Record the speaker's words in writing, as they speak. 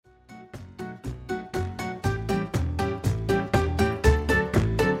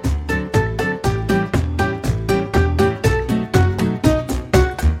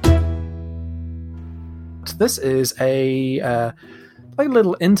this is a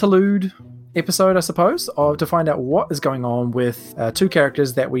little interlude episode, I suppose, to find out what is going on with two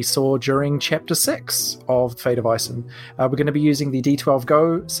characters that we saw during Chapter 6 of Fate of Ison. We're going to be using the D12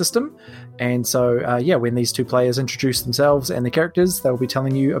 Go system, and so, when these two players introduce themselves and the characters, they'll be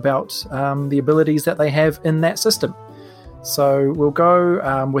telling you about the abilities that they have in that system. So we'll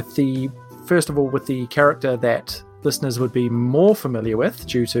go with the character that listeners would be more familiar with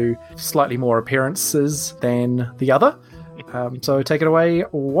due to slightly more appearances than the other. So take it away,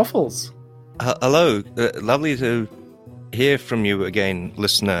 Waffles. Hello, lovely to hear from you again,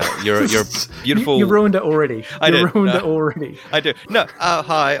 listener. You're beautiful. You ruined it already. I do. No,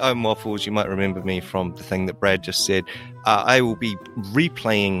 hi, I'm Waffles. You might remember me from the thing that Brad just said. I will be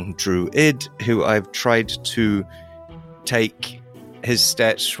replaying Druid, who I've tried to take his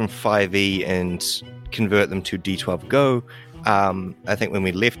stats from 5e and convert them to D12 Go. I think when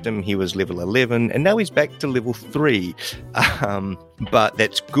we left him, he was level 11, and now he's back to level 3. But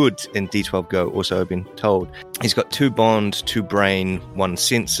that's good in D12 Go, also I've been told. He's got 2 bond, 2 brain, 1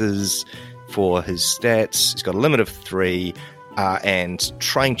 senses for his stats. He's got a limit of 3, and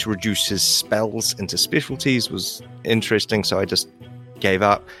trying to reduce his spells into specialties was interesting, so I just gave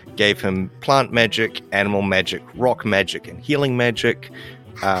up. Gave him plant magic, animal magic, rock magic, and healing magic.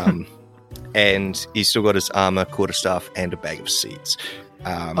 And he's still got his armor, quarterstaff, and a bag of seeds.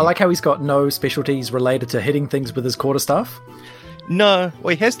 I like how he's got no specialties related to hitting things with his quarterstaff. No,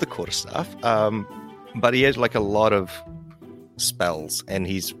 well, he has the quarterstaff, but he has like a lot of spells, and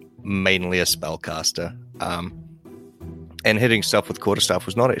he's mainly a spellcaster. And hitting stuff with quarterstaff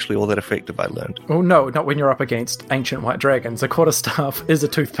was not actually all that effective, I learned. Oh no, not when you're up against ancient white dragons. A quarterstaff is a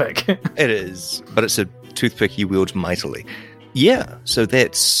toothpick. It is, but it's a toothpick he wields mightily. Yeah, so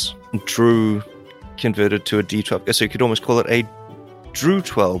that's Drew converted to a D12. So you could almost call it a Drew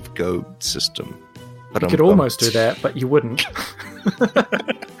 12 Go system. But you could almost do that, but you wouldn't.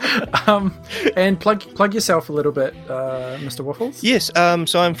 And plug yourself a little bit, Mr. Waffles. Yes,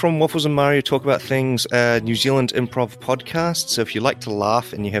 so I'm from Waffles and Mario, talk about things, New Zealand improv podcast. So if you like to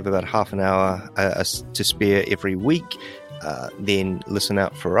laugh and you have about half an hour to spare every week, then listen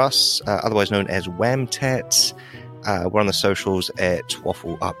out for us, otherwise known as Whamtats. We're on the socials at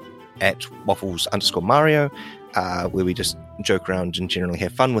Waffles_Mario, where we just joke around and generally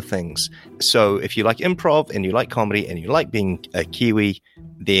have fun with things. So if you like improv and you like comedy and you like being a Kiwi,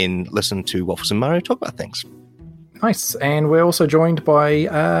 then listen to Waffles and Mario talk about things. Nice. And we're also joined by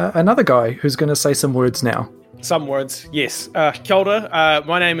another guy who's going to say some words now. Some words, yes. Kia ora.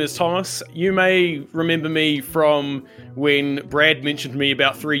 My name is Thomas. You may remember me from when Brad mentioned me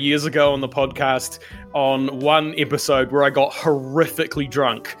about 3 years ago on the podcast on one episode where I got horrifically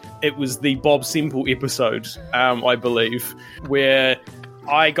drunk. It was the Bob Semple episode, I believe, where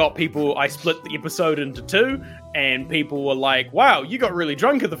I split the episode into 2, and people were like, wow, you got really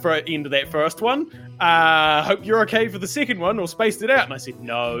drunk at the end of that first one. Hope you're okay for the second one, or spaced it out. And I said,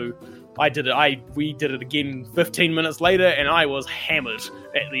 no. I did it. We did it again 15 minutes later, and I was hammered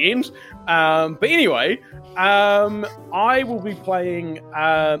at the end. But anyway, I will be playing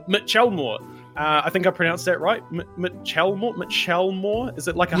Mitchelmore. I think I pronounced that right. Mitchelmore? Mitchelmore? Is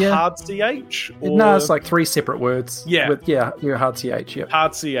it like a hard CH? Or... No, it's like 3 separate words. Yeah. You're hard CH. Yep.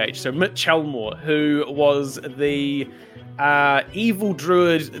 Hard CH. So Mitchelmore, who was the evil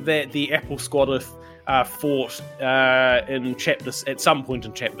druid that the Apple Squadeth fought at some point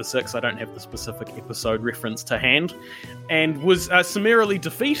in Chapter 6. I don't have the specific episode reference to hand, and was summarily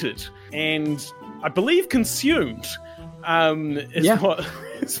defeated and I believe consumed.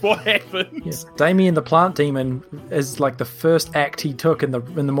 Is what happens. Yes. Damien the Plant Demon is like the first act he took in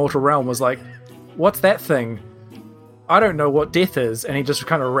the mortal realm was like, what's that thing? I don't know what death is, and he just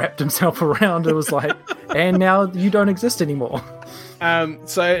kind of wrapped himself around. It was like, and now you don't exist anymore.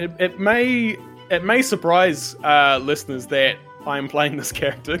 So it may surprise listeners that I'm playing this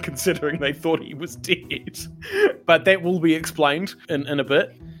character, considering they thought he was dead. But that will be explained in a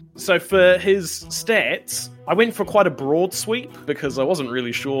bit. So for his stats, I went for quite a broad sweep because I wasn't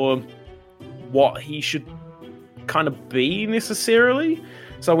really sure what he should kind of be necessarily.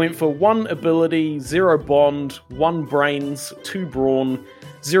 So I went for 1 ability, 0 bond, 1 brains, 2 brawn,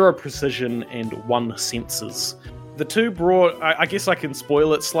 0 precision, and 1 senses. The 2 broad, I guess I can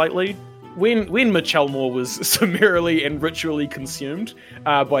spoil it slightly. When Mitchelmore was summarily and ritually consumed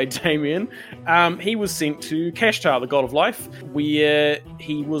by Damien, he was sent to Kashtar, the god of life, where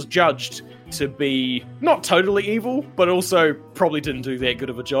he was judged to be not totally evil, but also probably didn't do that good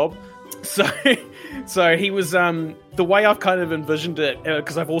of a job. So he was, the way I've kind of envisioned it,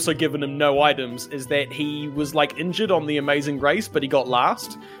 because I've also given him no items, is that he was like injured on the Amazing Race, but he got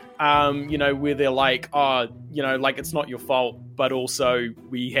last. where they're like, oh, like it's not your fault, but also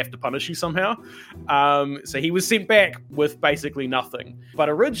we have to punish you somehow. So he was sent back with basically nothing. But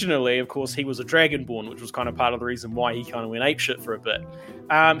originally, of course, he was a Dragonborn, which was kind of part of the reason why he kind of went apeshit for a bit.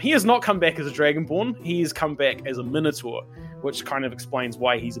 He has not come back as a Dragonborn. He has come back as a Minotaur, which kind of explains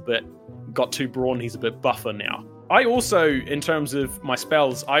why he's got 2 brawn, he's a bit buffer now. I also, in terms of my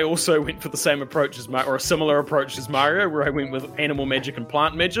spells, I also went for the same approach as or a similar approach as Mario, where I went with animal magic and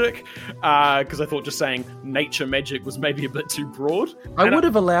plant magic, because I thought just saying nature magic was maybe a bit too broad. I would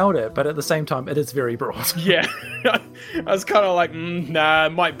have allowed it, but at the same time, it is very broad. Yeah, I was kind of like, nah,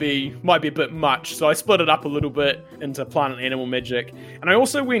 might be a bit much. So I split it up a little bit into plant and animal magic, and I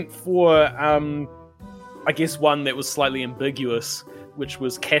also went for, I guess, one that was slightly ambiguous, which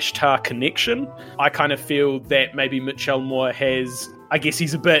was Kashtar Connection. I kind of feel that maybe Mitchell Moore he's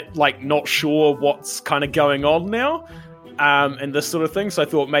a bit like not sure what's kind of going on now, and this sort of thing. So I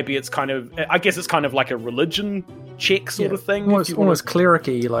thought maybe it's kind of like a religion check sort of thing. Almost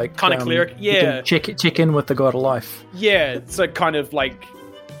clericy, like kind of cleric. Yeah, check in with the god of life. Yeah, so kind of like,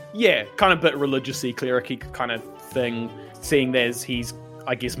 yeah, kind of a bit religiously, clericy kind of thing. Seeing as he's,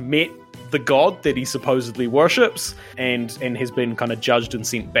 I guess, met the god that he supposedly worships and has been kind of judged and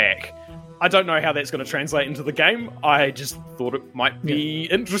sent back. I don't know how that's going to translate into the game. I just thought it might be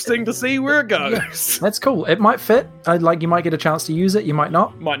interesting to see where it goes. Yeah, that's cool. It might fit. You might get a chance to use it. You might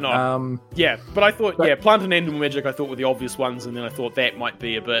not. Might not. But I thought, plant and animal magic I thought were the obvious ones, and then I thought that might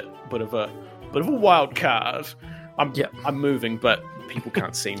be a bit of a wild card. I'm moving, but people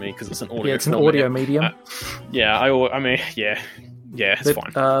can't see me because it's an audio. Yeah, it's an audio medium. Yeah, it's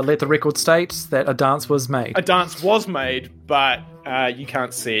fine. Let the record state that a dance was made. A dance was made, but you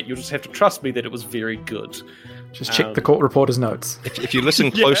can't see it. You'll just have to trust me that it was very good. Just check the court reporter's notes. If you listen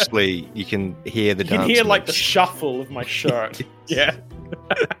closely, you can hear the dance. You can hear like moves. the shuffle of my shirt. Yeah.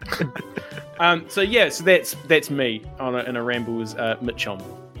 So that's me in a ramble as Mitchell.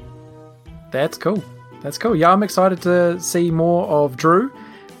 That's cool. Yeah, I'm excited to see more of Drew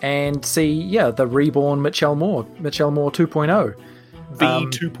and see the reborn Mitchell Moore 2.0. The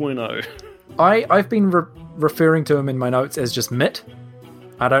 2.0. I've been referring to him in my notes as just Mitt.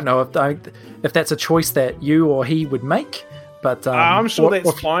 I don't know if that's a choice that you or he would make, but I'm sure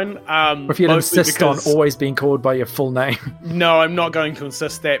that's fine. If you'd insist on always being called by your full name. No, I'm not going to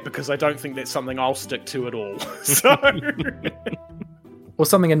insist that because I don't think that's something I'll stick to at all. So, or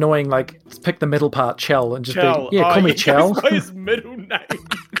something annoying like pick the middle part, Chell, and just call me Chell. By his middle name.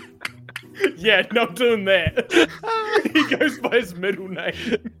 Yeah, not doing that. He goes by his middle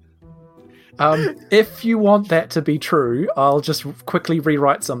name. If you want that to be true, I'll just quickly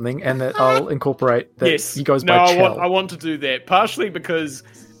rewrite something and that I'll incorporate that he goes by Chell. I want to do that, partially because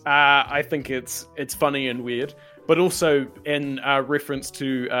I think it's funny and weird, but also in reference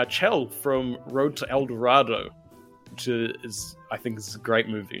to Chell from Road to El Dorado, which I think is a great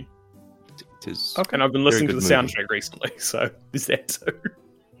movie. It is. Okay. And I've been listening to the soundtrack recently, so there's that too.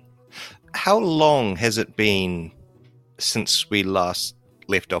 How long has it been since we last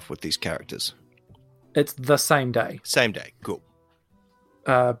left off with these characters? It's the same day. Same day. Cool.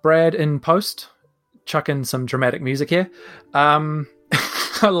 Brad in post, chuck in some dramatic music here. I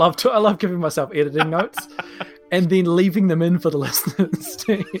love giving myself editing notes and then leaving them in for the listeners.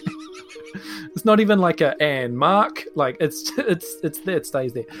 It's not even like a and mark. Like it's there. It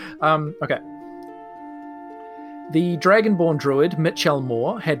stays there. Okay. The Dragonborn druid Mitchell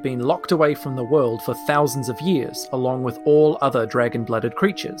Moore had been locked away from the world for thousands of years, along with all other dragon-blooded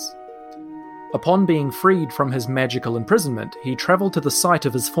creatures. Upon being freed from his magical imprisonment, he travelled to the site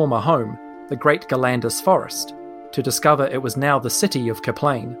of his former home, the Great Galandus Forest, to discover it was now the city of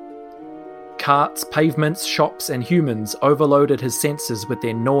Kaplane. Carts, pavements, shops, and humans overloaded his senses with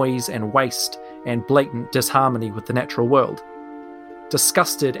their noise and waste and blatant disharmony with the natural world.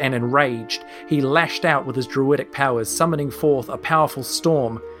 Disgusted and enraged, he lashed out with his druidic powers, summoning forth a powerful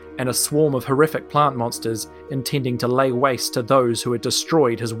storm and a swarm of horrific plant monsters intending to lay waste to those who had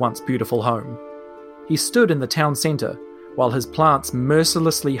destroyed his once beautiful home. He stood in the town centre, while his plants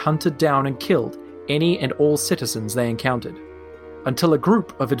mercilessly hunted down and killed any and all citizens they encountered, until a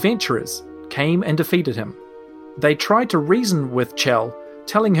group of adventurers came and defeated him. They tried to reason with Chell,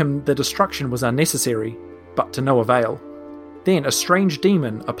 telling him the destruction was unnecessary, but to no avail. Then a strange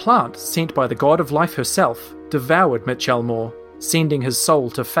demon, a plant sent by the god of life herself, devoured Mitchell Moore, sending his soul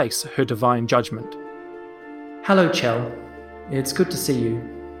to face her divine judgment. Hello, Chell. It's good to see you.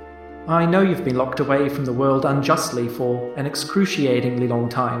 I know you've been locked away from the world unjustly for an excruciatingly long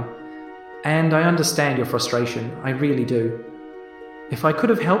time, and I understand your frustration, I really do. If I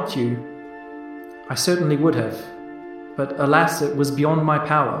could have helped you, I certainly would have. but alas, it was beyond my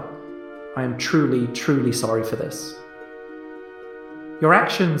power. I am truly, truly sorry for this. Your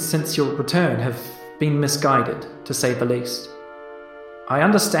actions since your return have been misguided, to say the least. I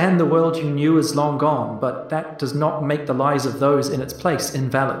understand the world you knew is long gone, but that does not make the lives of those in its place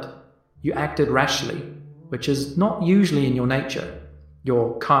invalid. You acted rashly, which is not usually in your nature,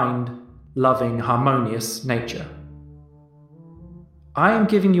 your kind, loving, harmonious nature. I am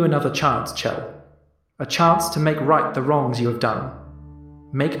giving you another chance, Chell. A chance to make right the wrongs you have done.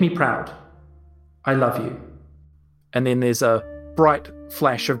 Make me proud. I love you. And then there's a bright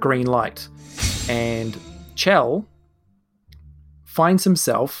flash of green light, and Chell finds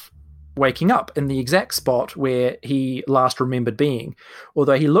himself waking up in the exact spot where he last remembered being.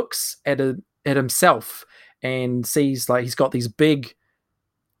 Although he looks at himself and sees like he's got these big,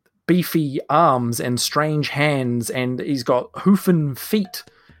 beefy arms and strange hands, and he's got hoofen feet,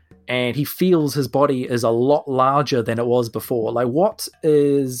 and he feels his body is a lot larger than it was before. Like, what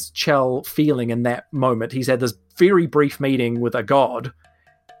is Chell feeling in that moment? He's had this very brief meeting with a god,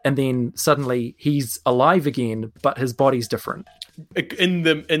 and then suddenly he's alive again, but his body's different. In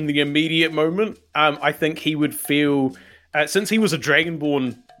the immediate moment, I think he would feel, since he was a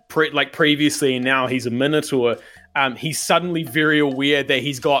Dragonborn previously, and now he's a Minotaur, he's suddenly very aware that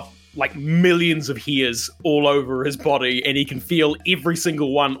he's got like millions of hairs all over his body, and he can feel every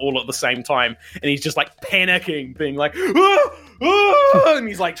single one all at the same time, and he's just like panicking, being like, ah! Ah! And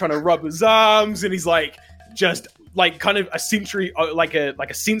he's like trying to rub his arms, and he's like just like kind of a sensory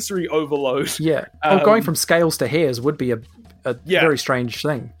overload. Yeah. Going from scales to hairs would be a very strange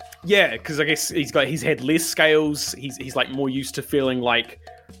thing. Yeah, because I guess he's had less scales. He's like more used to feeling like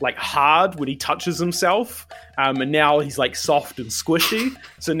hard when he touches himself, and now he's like soft and squishy.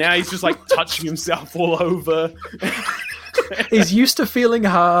 So now he's just like touching himself all over. He's used to feeling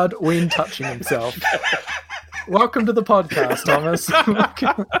hard when touching himself. Welcome to the podcast, Thomas. I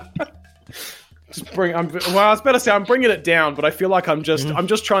was about to say I'm bringing it down, but I feel like I'm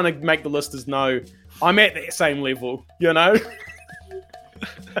just trying to make the listeners know I'm at that same level, you know.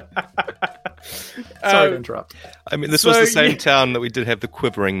 Sorry to interrupt. I mean, this was the same town that we did have the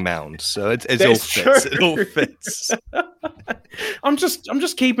quivering mound, so it all fits. It all fits. I'm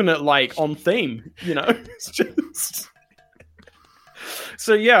just keeping it like on theme, you know. It's just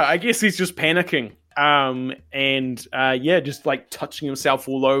so yeah. I guess he's just panicking, just like touching himself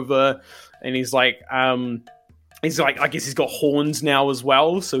all over, and he's like, I guess he's got horns now as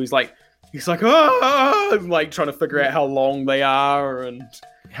well, so he's like, ah, like trying to figure out how long they are, and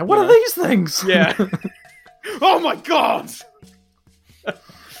what are these things? Yeah. Oh my god!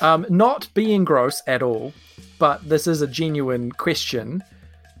 Not being gross at all, but this is a genuine question.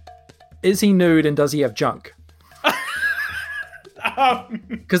 Is he nude and does he have junk?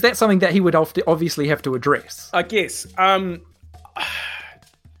 Because that's something that he would obviously have to address. I guess. I'm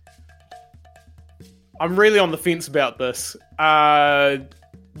really on the fence about this.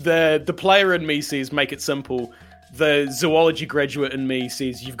 The player in me says make it simple. The zoology graduate in me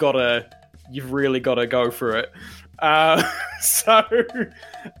says you've really got to go for it. I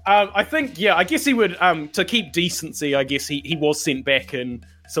think, I guess he would, to keep decency, I guess he was sent back in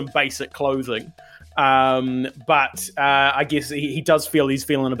some basic clothing. But I guess he does feel he's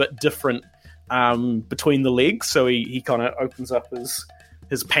feeling a bit different between the legs, so he kind of opens up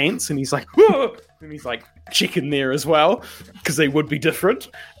his pants, and he's like, whoa! And he's like chicken there as well, because they would be different,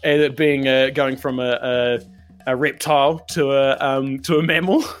 and it being going from a reptile to a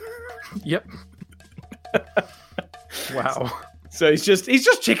mammal. Yep. Wow. So he's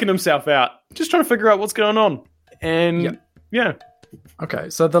just checking himself out, just trying to figure out what's going on, and yeah.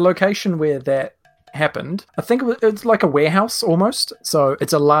 Okay, so the location where that happened, I think it's like a warehouse almost. So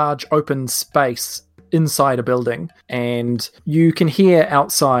it's a large open space inside a building, and you can hear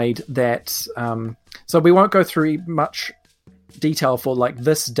outside that so we won't go through much detail for like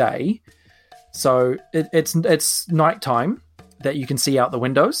this day. So it's nighttime that you can see out the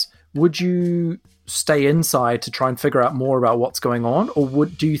windows. Would you stay inside to try and figure out more about what's going on, or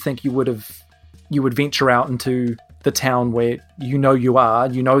do you think you would venture out into the town where you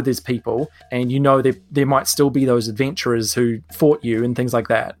know there's people, and you know there might still be those adventurers who fought you and things like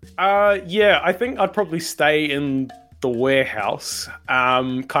that? I think I'd probably stay in the warehouse,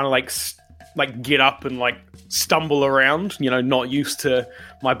 kind of like get up and like stumble around, you know, not used to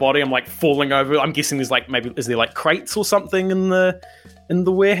my body. I'm like falling over. I'm guessing there's like, maybe is there like crates or something in the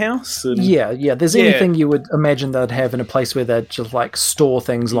warehouse? And there's anything you would imagine they'd have in a place where they'd just like store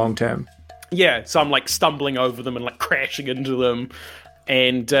things long term. Yeah, so I'm like stumbling over them and like crashing into them,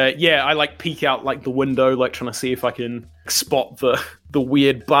 and I like peek out like the window, like trying to see if I can spot the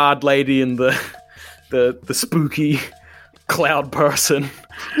weird bard lady and the spooky cloud person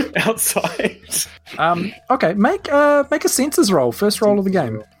outside. Okay, make a senses roll. First roll of the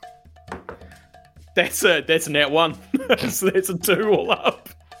game. That's a nat 1. So that's a 2 all up.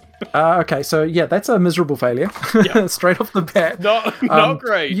 Okay, so yeah, that's a miserable failure. Yep. Straight off the bat. Not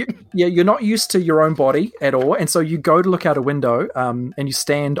great. You're not used to your own body at all, and so you go to look out a window, and you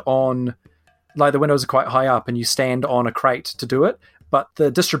stand on, like the windows are quite high up, and you stand on a crate to do it. But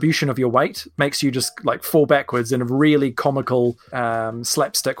the distribution of your weight makes you just like fall backwards in a really comical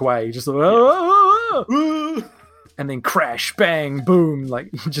slapstick way, just and then crash, bang, boom, like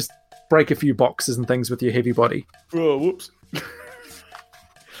you just break a few boxes and things with your heavy body. Oh, whoops.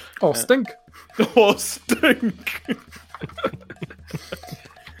 Oh, stink. Oh, stink.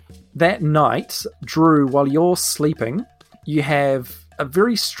 That night, Drew, while you're sleeping, you have a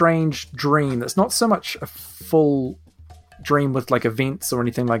very strange dream that's not so much a full dream with like events or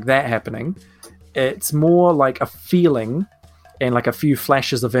anything like that happening. It's more like a feeling and like a few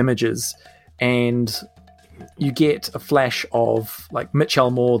flashes of images. And you get a flash of like Mitch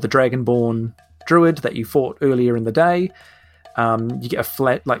Elmore, the Dragonborn druid that you fought earlier in the day. You get a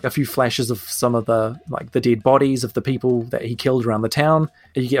few flashes of some of the dead bodies of the people that he killed around the town.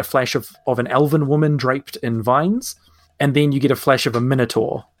 You get a flash of an elven woman draped in vines, and then you get a flash of a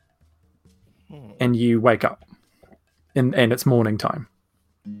minotaur. And you wake up, and it's morning time.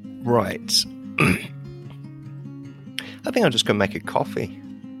 Right. I think I'll just go make a coffee.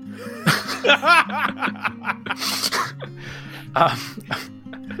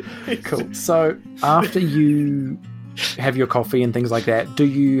 Cool. So after you have your coffee and things like that, do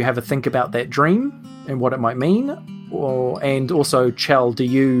you have a think about that dream and what it might mean? And also, Chell, do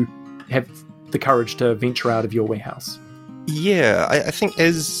you have the courage to venture out of your warehouse? Yeah, I think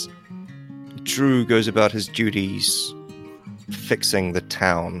as Drew goes about his duties fixing the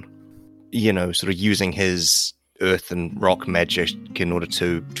town, sort of using his earth and rock magic in order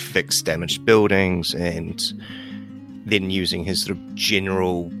to fix damaged buildings, and then using his sort of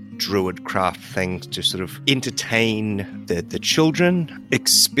general druid craft things to sort of entertain the children,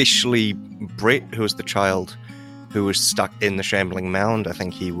 especially Brett, who is the child who was stuck in the shambling mound. I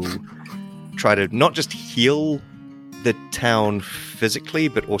think he will try to not just heal the town physically,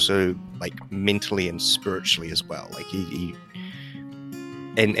 but also like mentally and spiritually as well. Like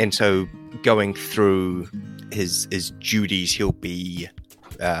and so going through his duties, he'll be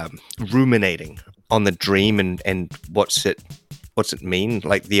ruminating on the dream and what's it mean.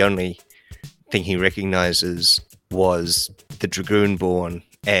 Like the only thing he recognizes was the Dragoonborn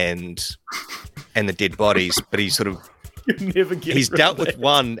and the dead bodies, but he's sort of he's dealt with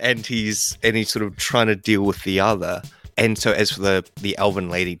one and he's sort of trying to deal with the other. And so as for the elven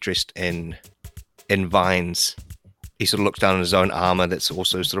lady dressed in vines, he sort of looks down on his own armor that's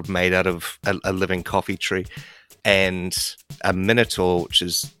also sort of made out of a living coffee tree, and a minotaur, which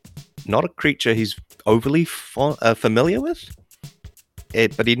is not a creature he's overly familiar with.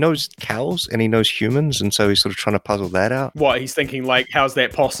 But he knows cows and he knows humans, and so he's sort of trying to puzzle that out. What, he's thinking like, how's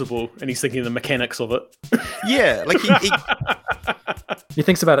that possible? And he's thinking the mechanics of it. Yeah, like he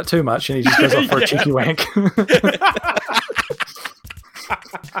thinks about it too much and he just goes off for a cheeky wank.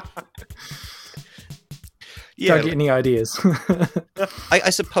 Yeah, don't get any ideas. I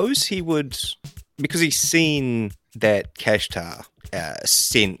suppose he would, because he's seen that Kashtar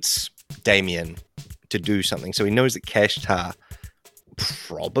sent Damien to do something, so he knows that Kashtar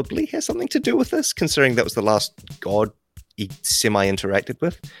probably has something to do with this, considering that was the last god he semi-interacted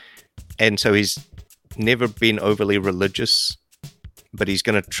with. And so he's never been overly religious, but he's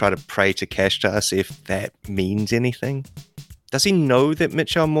going to try to pray to Kashtar, see if that means anything. Does he know that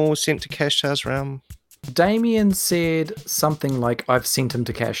Mitch Elmore was sent to Kashtar's realm? Damien said something like, I've sent him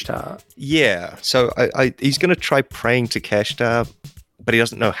to Kashtar. Yeah, so he's going to try praying to Kashtar, but he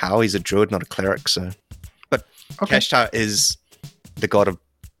doesn't know how. He's a druid, not a cleric. So, but okay. Kashtar is the god of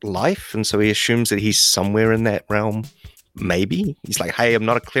life, and so he assumes that he's somewhere in that realm. Maybe he's like, hey, I'm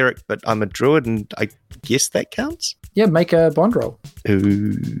not a cleric, but I'm a druid, and I guess that counts. Yeah, make a bond roll.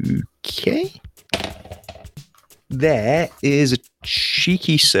 Okay, that is a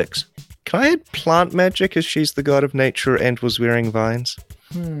cheeky 6. Can I add plant magic as she's the god of nature and was wearing vines?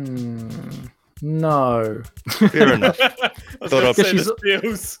 No. Fair enough. Thought I'd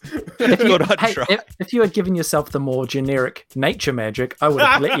try. If you had given yourself the more generic nature magic, I would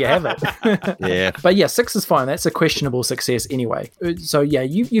have let you have it. Yeah. But yeah, 6 is fine. That's a questionable success anyway. So yeah,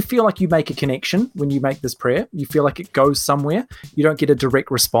 you feel like you make a connection when you make this prayer. You feel like it goes somewhere. You don't get a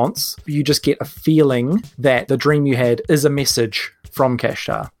direct response. You just get a feeling that the dream you had is a message from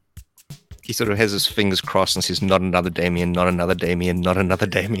Kashtar. He sort of has his fingers crossed and says, not another Damien, not another Damien, not another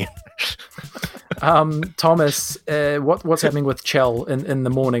Damien. Thomas, what's happening with Chell in the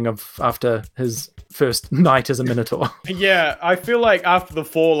morning after his first night as a Minotaur? Yeah, I feel like after the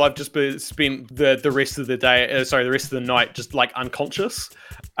fall, I've just spent the rest of the day, the rest of the night, just like unconscious,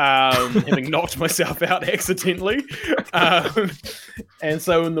 having knocked myself out accidentally. And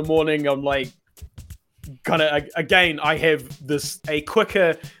so in the morning, I'm like, kind of again, I have a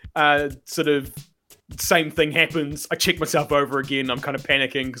quicker sort of. Same thing happens. I check myself over again. I'm kind of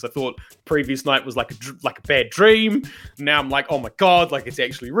panicking because I thought previous night was like a bad dream. Now I'm like, oh my god, like it's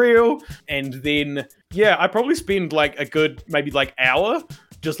actually real. And then I probably spend like a good maybe like hour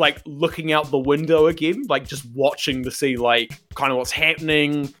just like looking out the window again, like just watching to see like kind of what's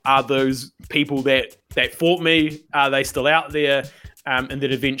happening. Are those people that fought me? Are they still out there? And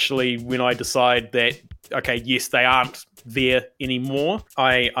then eventually, when I decide that okay, yes, they aren't there anymore,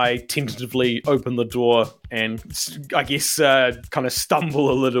 I tentatively open the door and I guess kind of stumble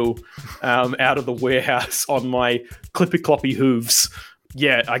a little out of the warehouse on my clippy-cloppy hooves.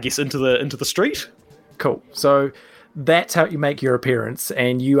 Yeah, I guess into the street. Cool. So that's how you make your appearance,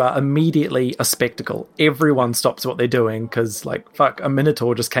 and you are immediately a spectacle. Everyone stops what they're doing because, like, fuck, a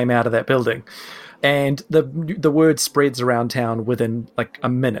Minotaur just came out of that building. And the word spreads around town within, like, a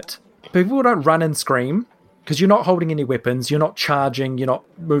minute. People don't run and scream, because you're not holding any weapons, you're not charging, you're not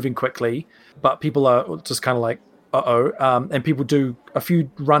moving quickly, but people are just kind of like, uh-oh. And a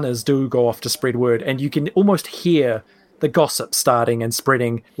few runners do go off to spread word, and you can almost hear the gossip starting and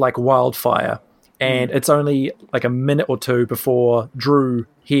spreading like wildfire. And it's only like a minute or two before Drew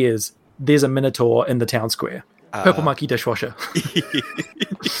hears there's a Minotaur in the town square. Purple monkey dishwasher.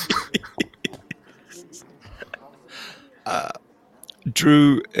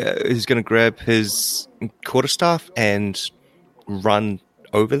 Drew is going to grab his quarterstaff and run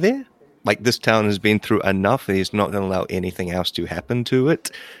over there. Like, this town has been through enough, and he's not going to allow anything else to happen to it.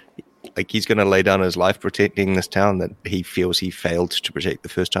 Like, he's going to lay down his life protecting this town that he feels he failed to protect the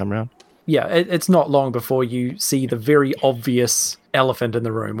first time around. Yeah, it's not long before you see the very obvious elephant in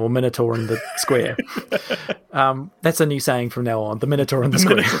the room, or Minotaur in the square. That's a new saying from now on, the Minotaur in the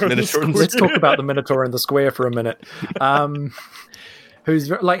square. Let's talk about the Minotaur in the square for a minute.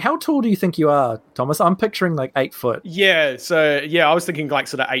 Who's like, how tall do you think you are, Thomas? I'm picturing like 8 foot. Yeah, so I was thinking like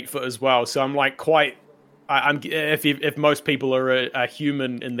sort of 8 foot as well. So I'm like quite. If most people are a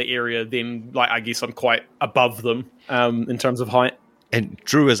human in the area, then like I guess I'm quite above them in terms of height. And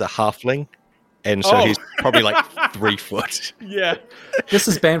Drew is a halfling, and so he's probably like 3 foot. Yeah, this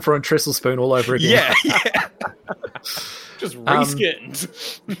is Banfor and Trestle Spoon all over again. Yeah. Just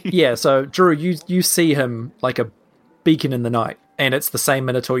reskinned. Yeah, so Drew, you see him like a beacon in the night, and it's the same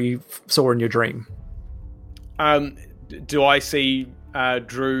Minotaur you saw in your dream. Do I see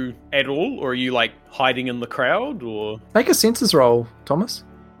Drew at all, or are you like hiding in the crowd, or make a senses roll, Thomas?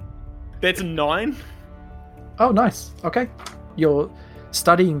 That's a 9. Oh, nice. Okay, you're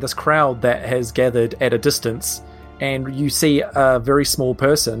studying this crowd that has gathered at a distance, and you see a very small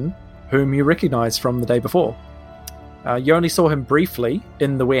person whom you recognize from the day before. You only saw him briefly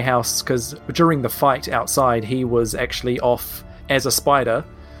in the warehouse because during the fight outside, he was actually off as a spider,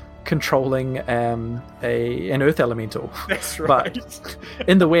 controlling an earth elemental. That's right. But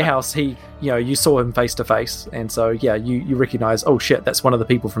in the warehouse, you saw him face to face, and so you recognize, oh shit, that's one of the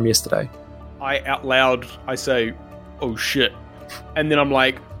people from yesterday. I say, oh shit, and then I'm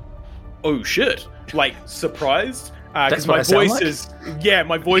like, oh shit, like surprised. Because my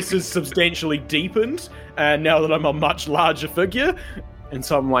voice is substantially deepened now that I'm a much larger figure, and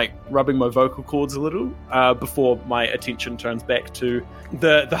so I'm like rubbing my vocal cords a little before my attention turns back to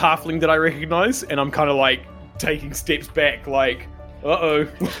the halfling that I recognize, and I'm kind of like taking steps back, like, uh-oh,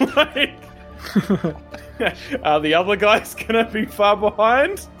 like, are the other guys gonna be far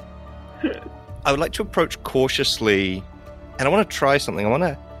behind? I would like to approach cautiously, and I want to try something. I want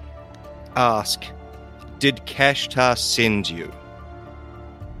to ask, did Kashtar send you?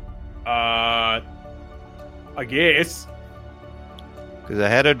 I guess. Because I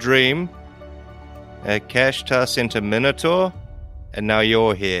had a dream. Kashtar sent a Minotaur, and now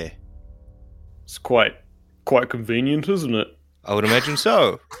you're here. It's quite convenient, isn't it? I would imagine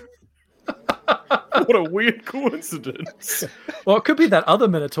so. What a weird coincidence. Well, it could be that other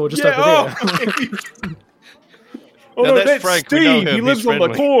Minotaur just over there. No, that's Frank. Steve. He lives on the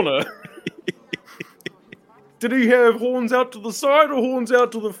corner. Did he have horns out to the side or horns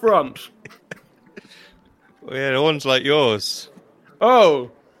out to the front? We had horns like yours. Oh.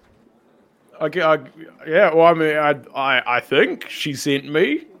 Yeah, well, I mean, I think she sent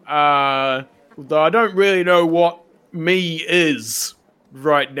me. Though I don't really know what me is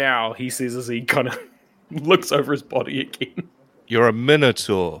right now, he says as he kind of looks over his body again. You're a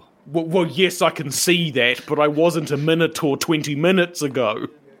Minotaur. Well, yes, I can see that, but I wasn't a Minotaur 20 minutes ago.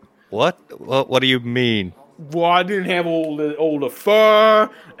 What? What do you mean? Well, I didn't have all the fur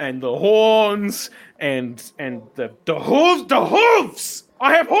and the horns and the hooves.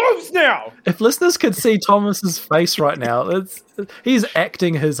 I have hooves now. If listeners could see Thomas's face right now, he's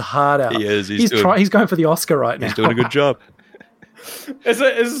acting his heart out. He is. He's going for the Oscar right now. He's doing a good job. This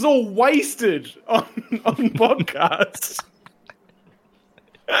is all wasted on podcasts.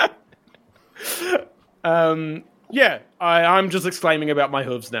 Yeah, I'm just exclaiming about my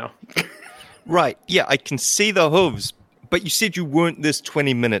hooves now. Right, yeah, I can see the hooves, but you said you weren't this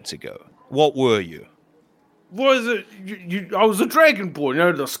 20 minutes ago. What were you? Was it? I was a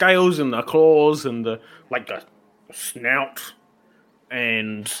dragonborn, the scales and the claws and the snout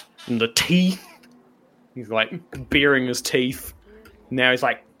and the teeth. He's baring his teeth. Now he's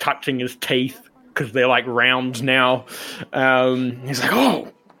touching his teeth because they're round now. He's like,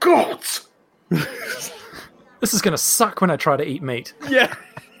 oh God. This is going to suck when I try to eat meat. Yeah.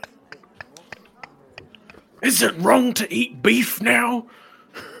 Is it wrong to eat beef now?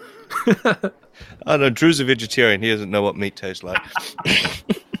 Oh no, Drew's a vegetarian. He doesn't know what meat tastes like.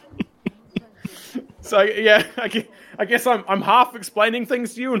 So yeah, I guess I'm half explaining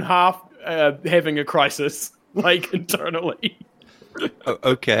things to you and half having a crisis, internally.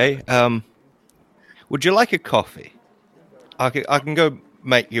 Okay. Would you like a coffee? I can go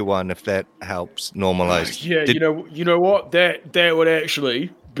make you one if that helps normalize. Yeah, you know what? That would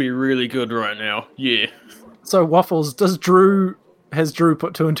actually be really good right now. Yeah. So Waffles, has Drew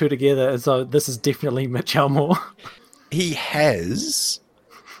put two and two together as though this is definitely Mitch Elmore? He has,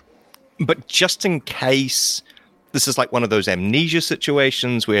 but just in case this is one of those amnesia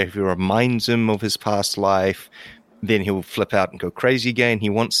situations where if he reminds him of his past life, then he'll flip out and go crazy again. He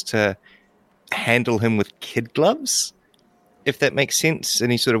wants to handle him with kid gloves, if that makes sense.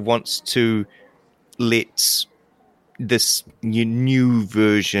 And he sort of wants to let this new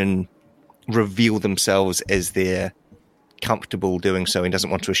version reveal themselves as they're comfortable doing so. He doesn't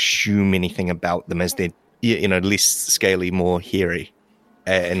want to assume anything about them as they're, less scaly, more hairy.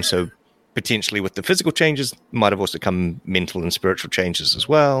 And so potentially with the physical changes might have also come mental and spiritual changes as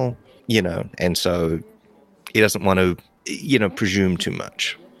well, and so he doesn't want to, presume too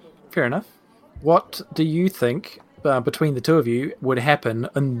much. Fair enough. What do you think between the two of you would happen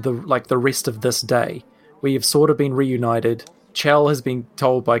in the rest of this day? We have sort of been reunited. Chell has been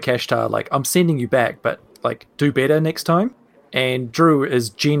told by Kashtar, I'm sending you back, but do better next time. And Drew is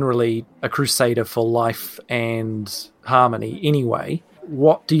generally a crusader for life and harmony anyway.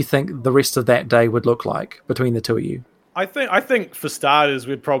 What do you think the rest of that day would look like between the two of you? I think for starters,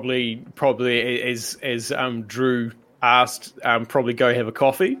 we'd probably as Drew asked, probably go have a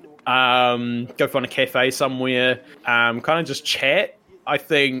coffee, go find a cafe somewhere, kind of just chat. I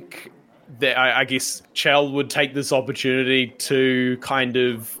think that I guess Chell would take this opportunity to kind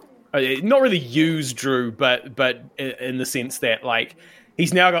of not really use Drew, but in the sense that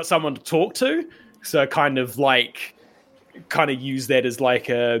he's now got someone to talk to, so kind of use that as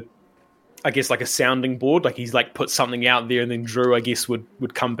a sounding board. He's put something out there, and then Drew, I guess,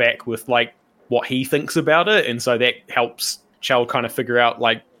 would come back with what he thinks about it, and so that helps Chell kind of figure out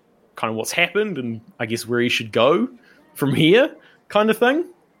kind of what's happened and I guess where he should go from here, kind of thing.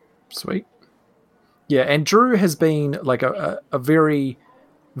 Sweet. Yeah, and Drew has been a very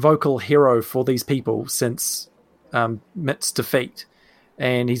vocal hero for these people since Mitt's defeat.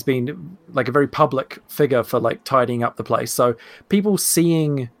 And he's been a very public figure for tidying up the place. So people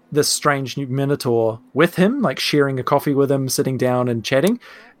seeing this strange new Minotaur with him, sharing a coffee with him, sitting down and chatting,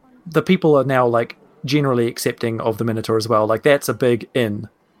 the people are now generally accepting of the Minotaur as well. That's a big in.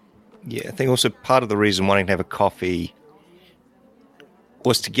 Yeah, I think also part of the reason wanting to have a coffee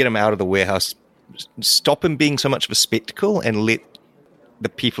was to get him out of the warehouse, stop him being so much of a spectacle, and let the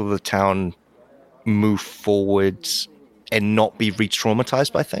people of the town move forwards and not be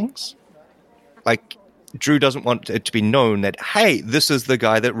re-traumatized by things. Drew doesn't want it to be known that, hey, this is the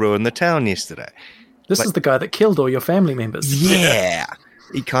guy that ruined the town yesterday. This is the guy that killed all your family members. Yeah.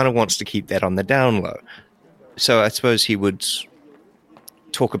 He kind of wants to keep that on the down low. So I suppose he would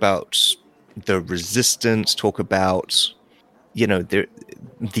talk about the resistance, talk about, the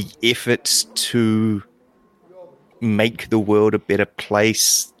efforts to make the world a better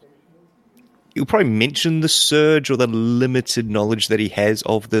place. He'll probably mention the Surge or the limited knowledge that he has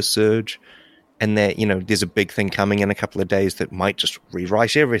of the Surge, and that, there's a big thing coming in a couple of days that might just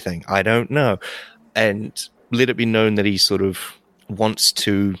rewrite everything. I don't know. And let it be known that he sort of wants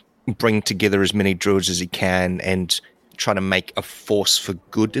to bring together as many Druids as he can and try to make a force for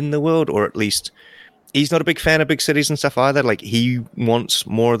good in the world, or at least he's not a big fan of big cities and stuff either. Like, he wants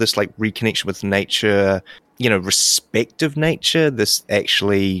more of this, like, reconnection with nature, respect of nature, this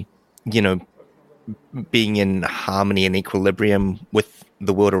actually, being in harmony and equilibrium with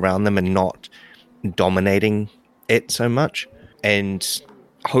the world around them and not dominating it so much. And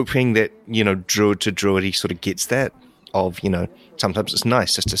hoping that, druid to druid, he sort of gets that of, sometimes it's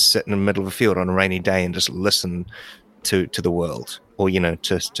nice just to sit in the middle of a field on a rainy day and just listen to the world, or,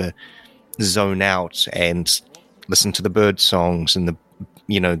 just to zone out and listen to the bird songs and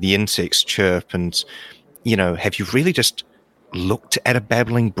the insects chirp. And, have you really just looked at a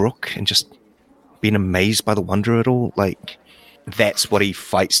babbling brook and just been amazed by the wonder of it all? Like, that's what he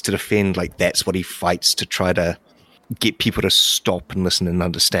fights to defend. Like, that's what he fights to try to get people to stop and listen and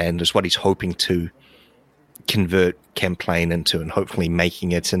understand, is what he's hoping to convert Champlain into, and hopefully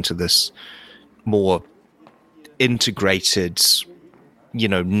making it into this more integrated,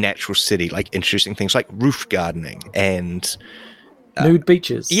 natural city, like introducing things like roof gardening and nude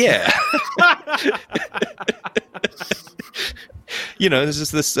beaches. Yeah.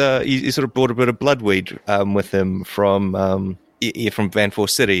 There's this he sort of brought a bit of bloodweed with him from Van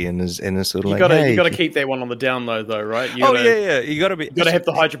Force City, and is sort of you got to keep that one on the down low, though, right? You got to have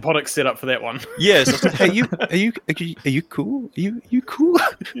the hydroponics set up for that one. Yes. Hey, are you cool? Are you cool?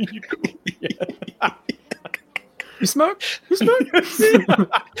 You smoke?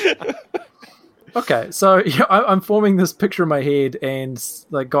 Okay, so I'm forming this picture in my head, and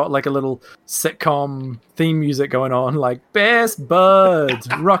like got like a little sitcom theme music going on, like best buds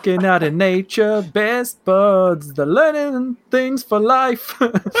rocking out in nature, best buds, they're learning things for life.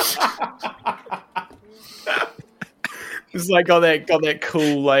 It's like got that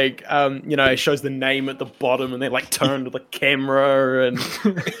cool, like it shows the name at the bottom, and they like turn to the camera and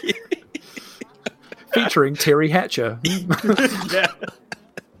featuring Terry Hatcher. Yeah.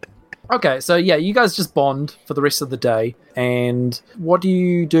 Okay, so yeah, you guys just bond for the rest of the day. And what do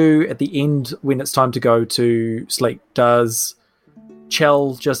you do at the end when it's time to go to sleep? Does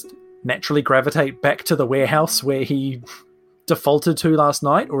Chell just naturally gravitate back to the warehouse where he defaulted to last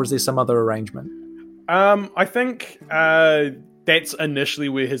night, or is there some other arrangement? I think that's initially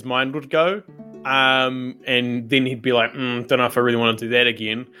where his mind would go. And then he'd be like, don't know if I really want to do that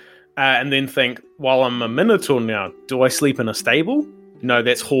again. And then think, well, I'm a Minotaur now. Do I sleep in a stable? No,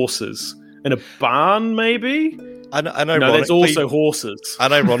 that's horses. In a barn, maybe? No, that's also horses.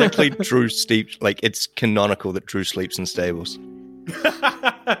 Unironically, Drew sleeps, like, it's canonical that Drew sleeps in stables.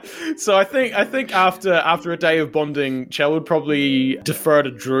 So I think after a day of bonding, Chell would probably defer to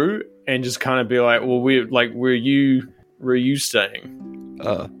Drew and just kind of be like, well, where are you staying?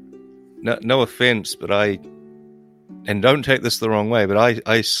 No offense, but and don't take this the wrong way, but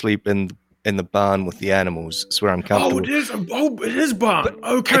I sleep in the barn with the animals. It's where I'm comfortable. It is barn. But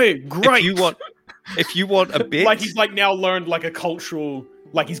okay, great. If you want a bed, like he's like now learned like a cultural,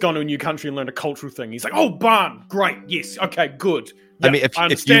 like he's gone to a new country and learned a cultural thing. He's like, oh, barn, great, yes, okay, good. Yeah, I mean, I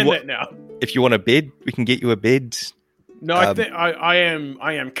understand that now. If you want a bed, we can get you a bed. No, I think I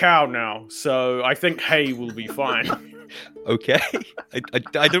am cow now, so I think hay will be fine. Okay,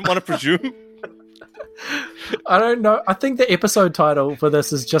 I don't want to presume. I don't know. I think the episode title for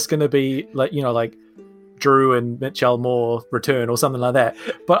this is just going to be like Drew and Mitchell Moore return or something like that.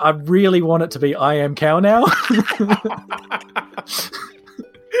 But I really want it to be I Am Cow Now.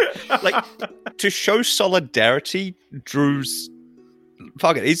 Like, to show solidarity, Drew's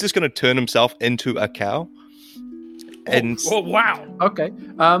fuck it. He's just going to turn himself into a cow. And wow. Okay.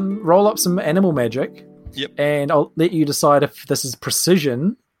 Roll up some animal magic. Yep. And I'll let you decide if this is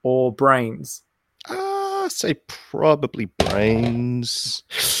precision or brains. Say probably brains.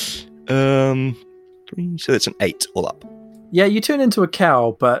 So that's an 8 all up. Yeah, you turn into a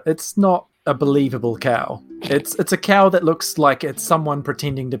cow, but it's not a believable cow. It's a cow that looks like it's someone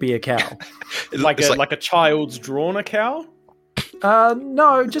pretending to be a cow. like a child's drawn a cow?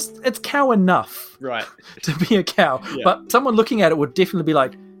 No, just it's cow enough. Right. To be a cow. Yeah. But someone looking at it would definitely be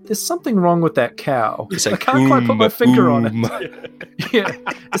like, there's something wrong with that cow. I can't quite put my finger on it. Yeah.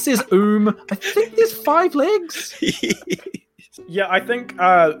 It says I think there's 5 legs. Yeah, I think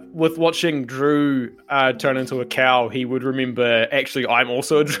with watching Drew turn into a cow, he would remember, actually, I'm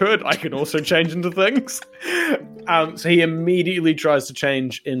also a druid. I can also change into things. So he immediately tries to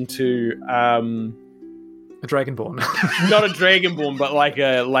change into a dragonborn. Not a dragonborn, but like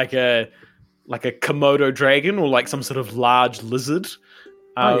a Komodo dragon or like some sort of large lizard.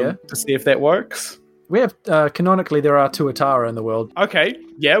 To see if that works. We have canonically there are Tuatara in the world. Okay,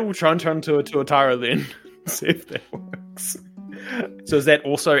 yeah, we'll try and turn to a Tuatara then. See if that works. So is that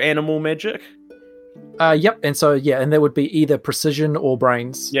also animal magic? Yep, and so and there would be either precision or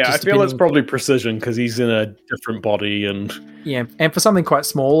brains. Yeah, I feel it's probably precision because he's in a different body and and for something quite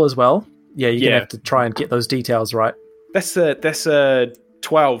small as well. Yeah, you're gonna have to try and get those details right. That's a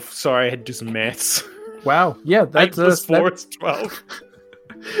 12. Sorry, I had to do some maths. Wow, yeah, that's 8 plus 4 is 12.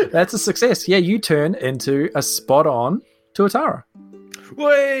 That's a success. Yeah, you turn into a spot-on Tuatara.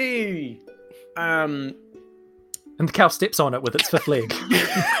 Whey! And the cow steps on it with its fifth leg.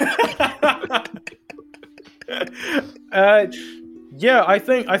 I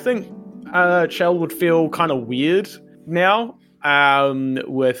think Chell would feel kind of weird now.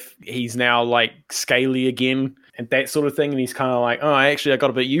 With he's now like scaly again and that sort of thing, and he's kind of like, oh, I got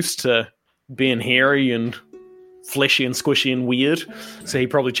a bit used to being hairy and fleshy and squishy and weird, so he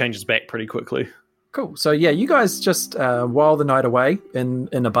probably changes back pretty quickly. Cool. So you guys just while the night away in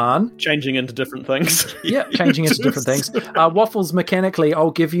a barn, changing into different things. Yeah, changing into different things. Waffles, mechanically, I'll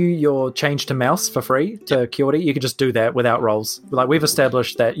give you your change to mouse for free to Kiori. You can just do that without rolls. Like we've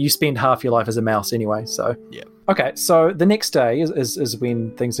established that you spend half your life as a mouse anyway. So yeah. Okay, so the next day is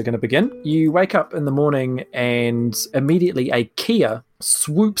when things are going to begin. You wake up in the morning and immediately a Kia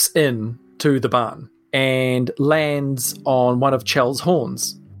swoops in to the barn and lands on one of Chell's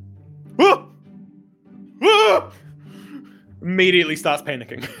horns. Immediately starts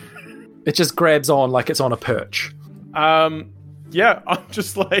panicking. It just grabs on like it's on a perch. I'm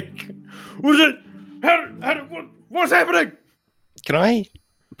just like, what's happening? Can I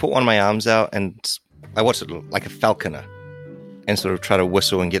put one of my arms out and I watch it like a falconer and sort of try to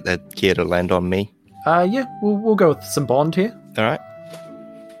whistle and get that Kia to land on me? Yeah, we'll go with some bond here. All right.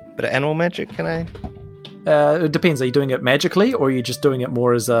 Bit of animal magic, can I? It depends. Are you doing it magically or are you just doing it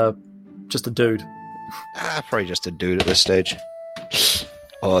more as just a dude? Probably just a dude at this stage.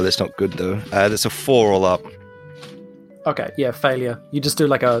 Oh, that's not good though. That's a 4 all up. Okay, yeah, failure. You just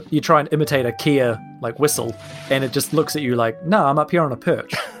do you try and imitate a Kia like whistle, and it just looks at you like, "No, I'm up here on a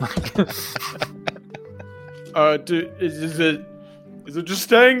perch." Is it just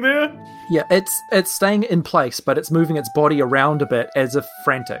staying there? Yeah, it's staying in place, but it's moving its body around a bit as if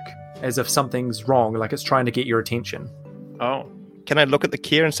frantic, as if something's wrong, like it's trying to get your attention. Oh. Can I look at the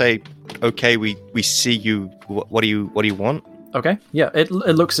Kia and say, "Okay, we see you. What do you want?" Okay, yeah, it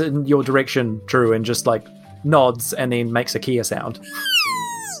looks in your direction, Drew, and just like nods and then makes a Kia sound.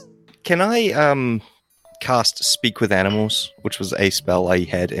 Can I cast Speak with Animals, which was a spell I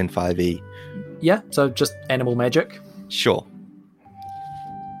had in 5e? Yeah, so just animal magic. Sure.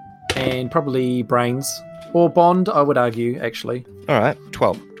 And probably brains. Or bond, I would argue, actually. All right,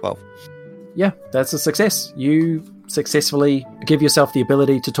 12. Yeah, that's a success. You successfully give yourself the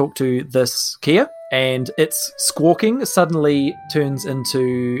ability to talk to this Kia, and its squawking suddenly turns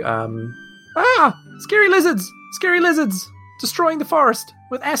into scary lizards destroying the forest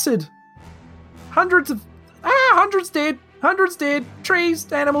with acid. Hundreds dead,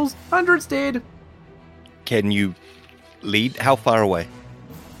 trees, animals, hundreds dead. Can you lead? How far away?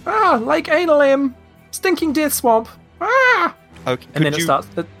 Lake Analem, stinking death swamp. Okay, and then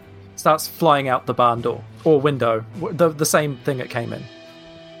it starts flying out the barn door or window, the same thing it came in.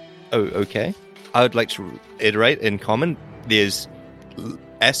 Oh, okay. I would like to iterate in common. There's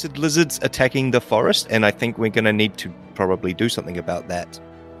acid lizards attacking the forest, and I think we're going to need to probably do something about that.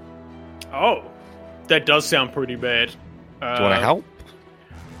 Oh, that does sound pretty bad. Do you want to help?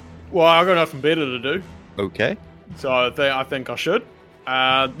 Well, I've got nothing better to do. Okay. So I think I should.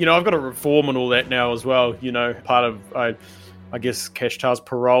 I've got to reform and all that now as well. Part of, I guess, Kashtar's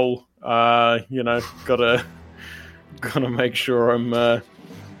parole. Gotta make sure I'm,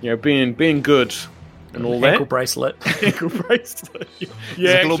 being good and all that. Ankle bracelet. Ankle bracelet.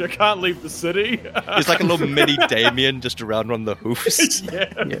 Yeah, I can't leave the city. It's like a little mini Damien just around on the hoofs.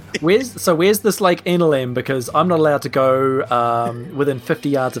 Yeah. Where's this Lake Analem? Because I'm not allowed to go within 50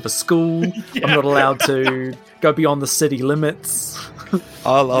 yards of a school. Yeah. I'm not allowed to go beyond the city limits.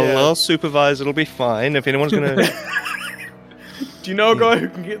 I'll supervise. It'll be fine. If anyone's gonna. Do you know a guy who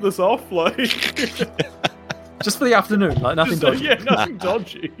can get this off? Like, just for the afternoon, like nothing dodgy. Yeah, nothing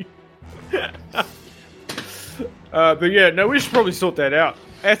dodgy. But yeah, no, we should probably sort that out.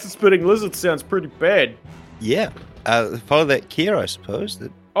 Acid spitting lizard sounds pretty bad. Yeah, follow that Kia, I suppose.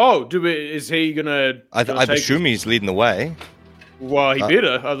 Is he gonna? I assume he's leading the way. Well, he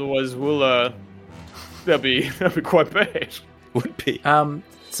better, otherwise we'll that'd be quite bad. Would be.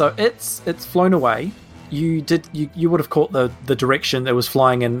 So it's flown away. You would have caught the direction it was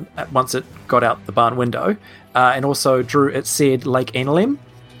flying in once it got out the barn window, and also Drew, it said Lake Analem,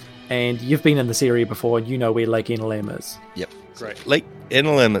 and you've been in this area before. You know where Lake Analem is. Yep, great. Lake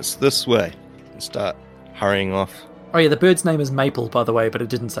Analem, it's this way. And start hurrying off. Oh yeah, the bird's name is Maple, by the way, but it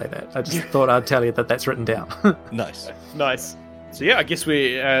didn't say that. I just thought I'd tell you that that's written down. Nice. Nice. So yeah, I guess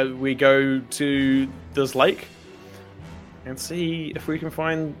we go to this lake and see if we can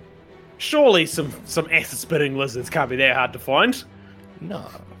find. Surely some acid-spitting lizards can't be that hard to find. No.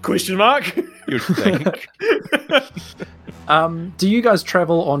 Question mark. You'd think. Do you guys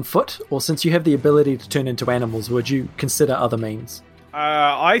travel on foot, or since you have the ability to turn into animals, would you consider other means?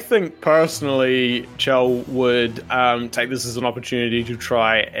 I think personally, Chell would take this as an opportunity to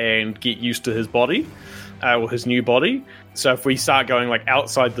try and get used to his body, or his new body. So if we start going like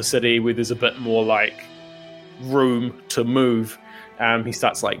outside the city where there's a bit more like room to move, he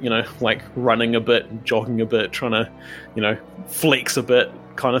starts like running a bit, jogging a bit, trying to flex a bit,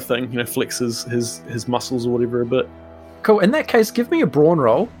 kind of thing. Flex his muscles or whatever a bit. Cool. In that case, give me a brawn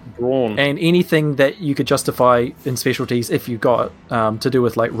roll. Brawn. And anything that you could justify in specialties if you got to do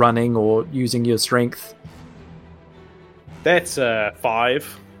with like running or using your strength. That's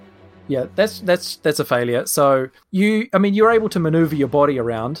 5. Yeah, that's a failure. So you're able to maneuver your body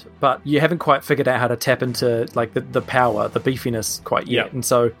around, but you haven't quite figured out how to tap into like the power, the beefiness quite yet. Yeah. And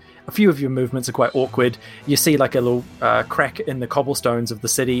so a few of your movements are quite awkward. You see like a little crack in the cobblestones of the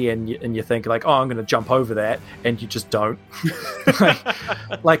city, and you think like, oh, I'm going to jump over that, and you just don't.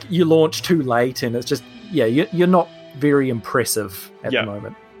 like you launch too late, and it's just you're not very impressive at the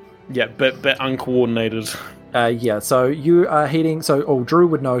moment. Yeah, but uncoordinated. So you are heading. So Drew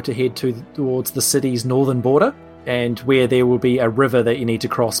would know to head towards the city's northern border, and where there will be a river that you need to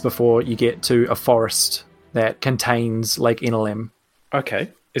cross before you get to a forest that contains Lake Enelem.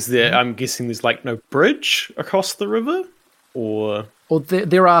 Okay. Is there? I'm guessing there's like no bridge across the river, or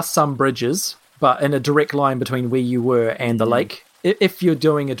there are some bridges, but in a direct line between where you were and the lake. If you're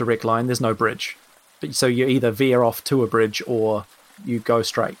doing a direct line, there's no bridge. So you either veer off to a bridge or you go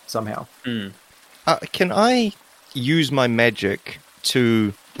straight somehow. Can I use my magic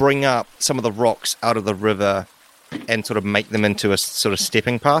to bring up some of the rocks out of the river and sort of make them into a sort of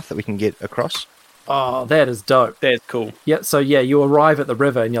stepping path that we can get across? Oh, that is dope. That's cool. Yeah, so you arrive at the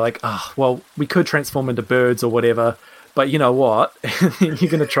river and you're like, well, we could transform into birds or whatever, but you know what? You're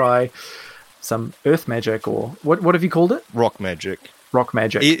going to try some earth magic, or what have you called it? Rock magic. Rock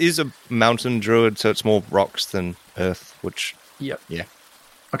magic. It is a mountain druid, so it's more rocks than earth, which... Yep. Yeah.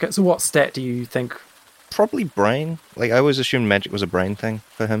 Okay, so what stat do you think? Probably brain. Like, I always assumed magic was a brain thing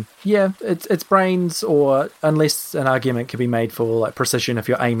for him. Yeah, it's brains, or unless an argument can be made for like precision if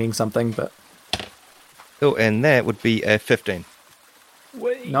you're aiming something, but... Oh, and that would be a 15.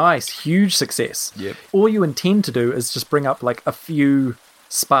 Nice, huge success. Yep. All you intend to do is just bring up like a few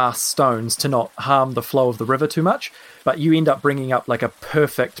sparse stones to not harm the flow of the river too much, but you end up bringing up like a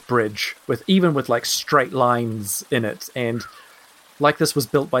perfect bridge with like straight lines in it, and like this was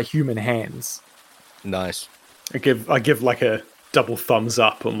built by human hands. Nice. I give like a double thumbs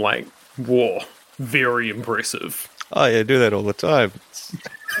up. I'm like, whoa, very impressive. Oh yeah, do that all the time.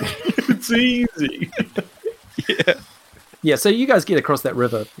 It's easy. Yeah, so you guys get across that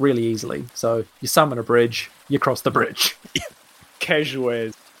river really easily. So you summon a bridge, you cross the bridge.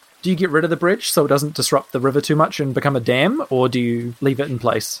 Casual. Do you get rid of the bridge so it doesn't disrupt the river too much and become a dam, or do you leave it in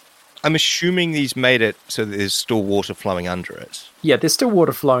place? I'm assuming these made it so that there's still water flowing under it. Yeah, there's still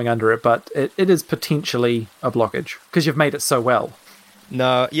water flowing under it, but it is potentially a blockage because you've made it so well.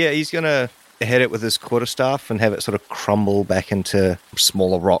 No, yeah, he's going to hit it with his quarterstaff and have it sort of crumble back into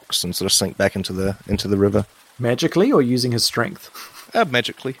smaller rocks and sort of sink back into the river. Magically, or using his strength?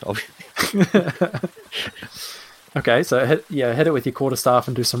 Magically, obviously. Okay, so hit it with your quarterstaff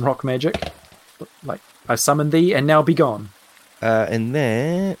and do some rock magic. Like, I summon thee and now be gone. And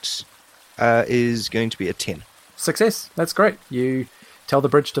that is going to be a 10. Success. That's great. You tell the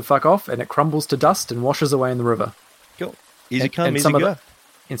bridge to fuck off and it crumbles to dust and washes away in the river. Cool. Easy come, easy go.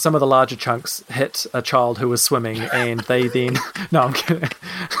 And some of the larger chunks hit a child who was swimming, and they then... No, I'm kidding.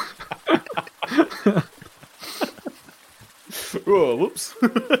 Oh, whoops.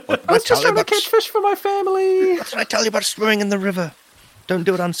 I was just trying to catch fish for my family. What did I tell you about swimming in the river? Don't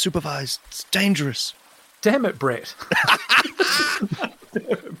do it unsupervised. It's dangerous. Damn it, Brett.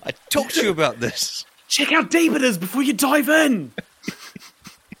 I talked to you about this. Check how deep it is before you dive in.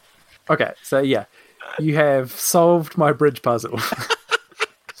 Okay, so yeah, you have solved my bridge puzzle.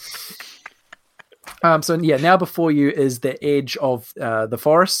 So yeah, now before you is the edge of the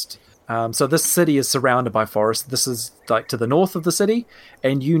forest. So this city is surrounded by forest. This is like to the north of the city,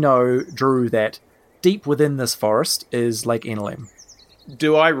 and you know, Drew, that deep within this forest is Lake Enelem.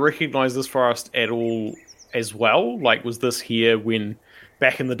 Do I recognize this forest at all as well? Like, was this here when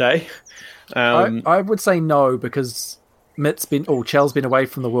back in the day? I would say no, because Chell's been away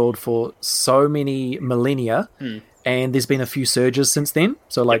from the world for so many millennia and there's been a few surges since then.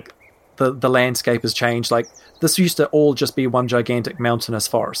 So like the landscape has changed. Like this used to all just be one gigantic mountainous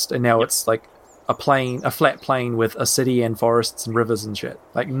forest, and now it's like a flat plain with a city and forests and rivers and shit.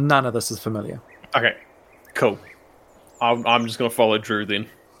 Like none of this is familiar. Okay, cool. I'm just going to follow Drew then.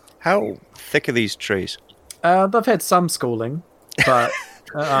 How thick are these trees? They've had some schooling, but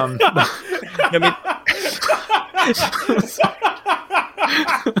I mean,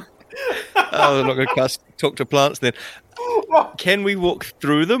 I'm not going to talk to plants then. Can we walk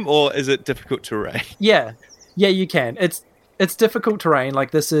through them, or is it difficult terrain? Yeah, you can. It's difficult terrain.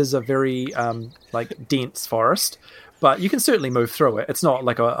 Like this is a very like dense forest, but you can certainly move through it. It's not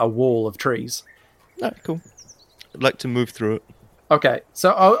like a wall of trees. No, cool. I'd like to move through it. Okay,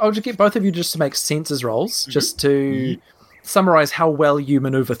 so I'll just get both of you just to make senses rolls, just to summarize how well you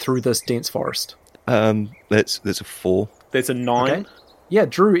maneuver through this dense forest. That's a 4. That's a 9. Okay. Yeah,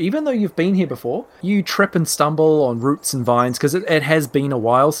 Drew, even though you've been here before, you trip and stumble on roots and vines, because it has been a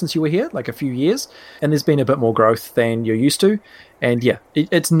while since you were here, like a few years, and there's been a bit more growth than you're used to, and yeah,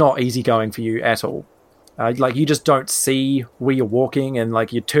 it's not easy going for you at all. Like you just don't see where you're walking, and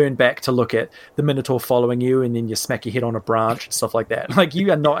like you turn back to look at the Minotaur following you, and then you smack your head on a branch and stuff like that. Like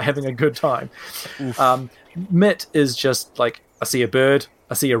you are not having a good time. Mitt is just like, I see a bird,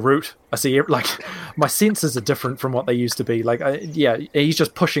 I see a root, I see like my senses are different from what they used to be. Like he's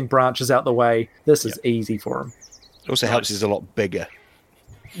just pushing branches out the way. This is easy for him. It also helps he's a lot bigger.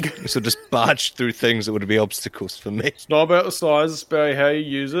 So just barge through things that would be obstacles for me. It's not about the size, it's about how you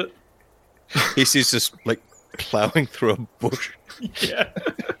use it. He's just like plowing through a bush. Yeah.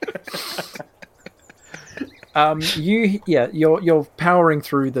 You're powering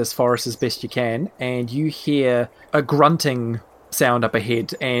through this forest as best you can, and you hear a grunting sound up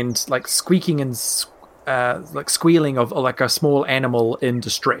ahead, and like squeaking and like squealing of like a small animal in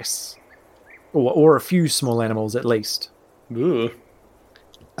distress, or a few small animals at least. Ooh.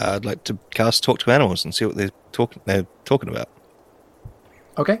 I'd like to cast Talk to Animals and see what they're talking about.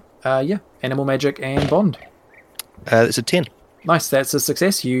 Okay. Animal magic and bond. It's a 10. Nice, that's a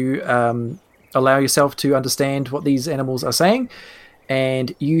success. You allow yourself to understand what these animals are saying,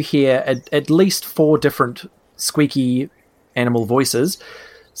 and you hear at least 4 different squeaky animal voices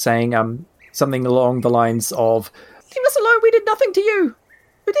saying something along the lines of, "Leave us alone, we did nothing to you.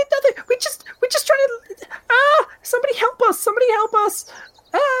 We did nothing. We're just trying to... somebody help us.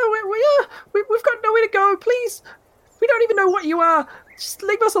 We've got nowhere to go, please. We don't even know what you are. Just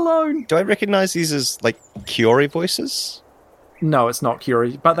leave us alone." Do I recognize these as like Kiori voices? No, it's not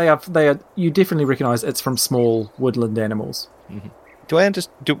Kiori, but they are. You definitely recognize it's from small woodland animals. Mm-hmm.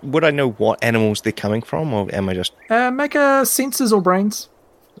 Would I know what animals they're coming from, or am I just make a senses or brains?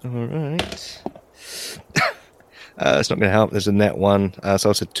 All right. It's not going to help. There's a net 1, so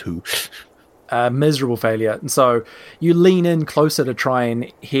it's a 2. Miserable failure. And so you lean in closer to try and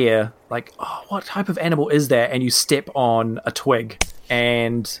hear, like, oh, what type of animal is that? And you step on a twig,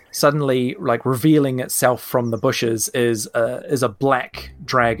 and suddenly, like, revealing itself from the bushes is a black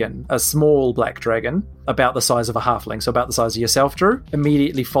dragon, a small black dragon, about the size of a halfling, so about the size of yourself, Drew,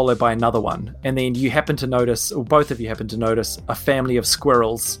 immediately followed by another one. And then you happen to notice, or both of you happen to notice, a family of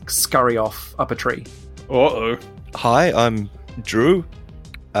squirrels scurry off up a tree. Uh-oh. Hi, I'm Drew.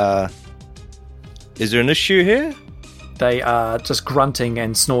 Is there an issue here? They are just grunting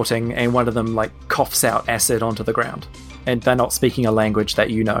and snorting, and one of them like coughs out acid onto the ground. And they're not speaking a language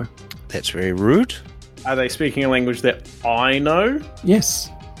that you know. That's very rude. Are they speaking a language that I know? Yes.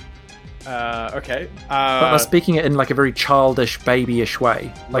 Okay. But they're speaking it in like a very childish, babyish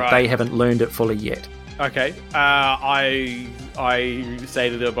way. Like Right. They haven't learned it fully yet. Okay. I say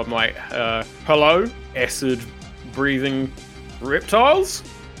to them, I'm like, hello, acid-breathing reptiles?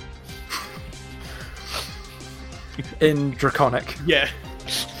 In Draconic. Yeah.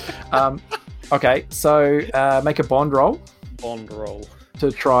 Okay, so make a bond roll Bond roll.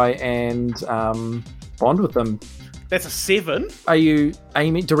 to try and bond with them. That's a 7. Are you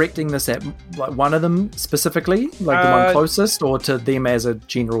directing this at like one of them specifically, like the one closest, or to them as a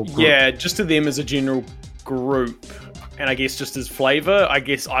general group? Yeah, just to them as a general group. And I guess just as flavour, I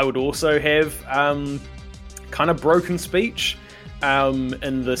guess I would also have kind of broken speech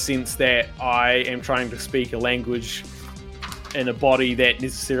in the sense that I am trying to speak a language in a body that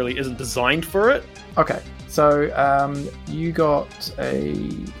necessarily isn't designed for it. Okay, so you got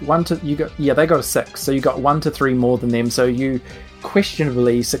they got a 6, so you got 1 to 3 more than them, so you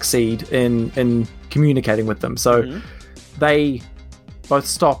questionably succeed in communicating with them. So they both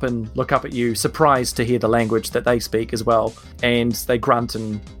stop and look up at you, surprised to hear the language that they speak as well, and they grunt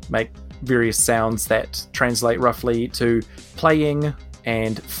and make various sounds that translate roughly to playing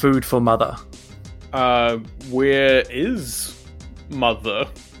and food for mother. Where is Mother?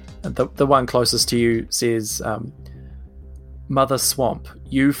 The one closest to you says, Mother Swamp,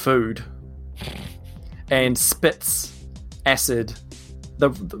 you food. And spits acid.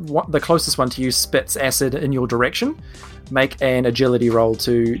 The closest one to you spits acid in your direction. Make an agility roll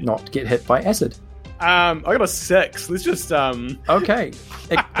to not get hit by acid. I got a 6. Let's just Okay.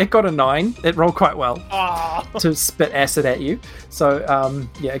 It got a 9. It rolled quite well to spit acid at you. So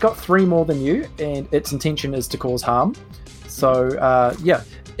it got 3 more than you, and its intention is to cause harm. So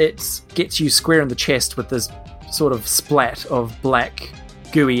it gets you square in the chest with this sort of splat of black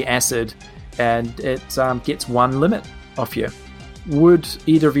gooey acid, and it gets 1 limit off you. Would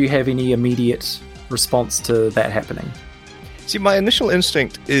either of you have any immediate response to that happening? See, my initial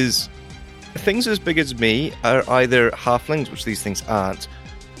instinct is things as big as me are either halflings, which these things aren't,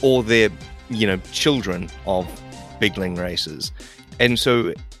 or they're, children of bigling races. And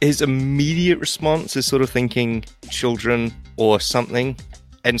so his immediate response is sort of thinking children or something.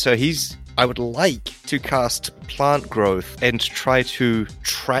 And so I would like to cast plant growth and try to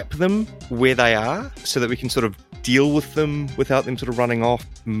trap them where they are so that we can sort of deal with them without them sort of running off,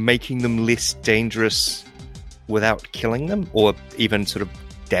 making them less dangerous without killing them or even sort of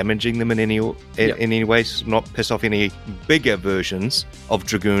damaging them in any way, so not piss off any bigger versions of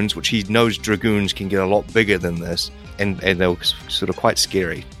dragoons, which he knows dragoons can get a lot bigger than this, and they're sort of quite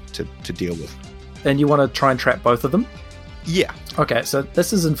scary to deal with. And you want to try and trap both of them? Yeah. Okay, so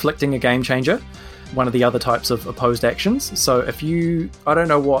this is inflicting a game changer, one of the other types of opposed actions. So if I don't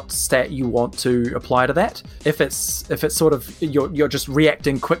know what stat you want to apply to that. If it's sort of you're just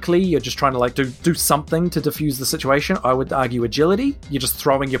reacting quickly, you're just trying to do something to diffuse the situation, I would argue agility. You're just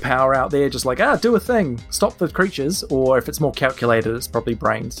throwing your power out there, just do a thing, stop the creatures. Or if it's more calculated, it's probably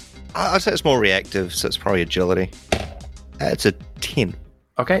brains. I'd say it's more reactive, so it's probably agility. It's a 10.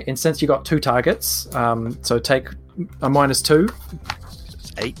 Okay, and since you got 2 targets, so take a -2.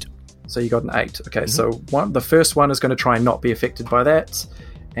 It's 8. So you got an 8. Okay, so the first one is going to try and not be affected by that.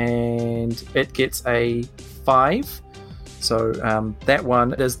 And it gets a 5. So that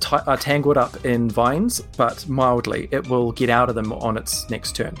one is tangled up in vines, but mildly. It will get out of them on its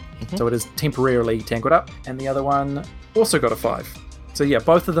next turn. So it is temporarily tangled up. And the other one also got a 5. So yeah,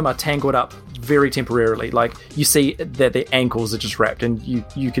 both of them are tangled up very temporarily. Like, you see that their ankles are just wrapped, and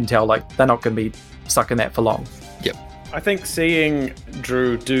you can tell they're not going to be stuck in that for long. Yep. I think seeing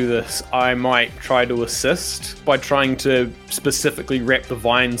Drew do this, I might try to assist by trying to specifically wrap the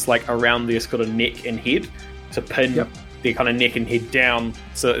vines around their kind of neck and head to pin their kind of neck and head down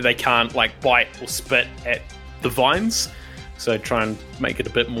so that they can't bite or spit at the vines. So try and make it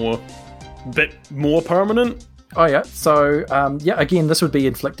a bit more permanent. Oh yeah, so again, this would be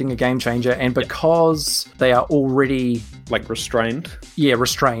inflicting a game changer, and because they are already restrained. Yeah,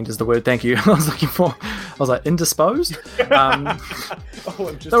 restrained is the word. Thank you. I was looking for. I was indisposed. I'm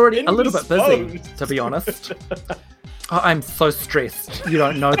just they're already a little bit busy, to be honest. I'm so stressed. You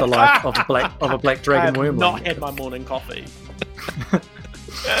don't know the life of a black dragon wormling. I have not had my morning coffee.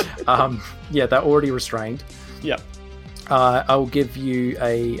 They're already restrained. Yep. I'll give you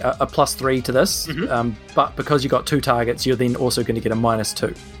a +3 to this, but because you got 2 targets, you're then also going to get a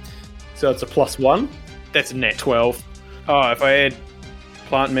 -2. So it's a +1. That's a net 12. Oh, if I had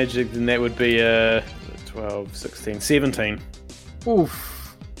plant magic, then that would be a 12, 16, 17.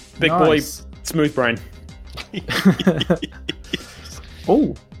 Oof. Big boy, smooth brain.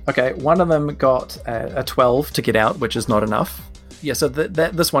 Oh, okay. One of them got a 12 to get out, which is not enough. Yeah, so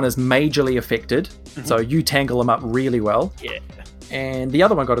this one is majorly affected. So you tangle them up really well. Yeah. And the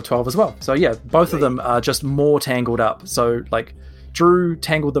other one got a 12 as well. So yeah, both of them are just more tangled up. So Drew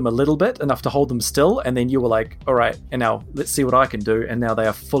tangled them a little bit, enough to hold them still, and then you were like, all right, and now let's see what I can do. And now they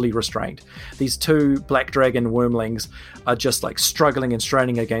are fully restrained. These 2 black dragon wormlings are just struggling and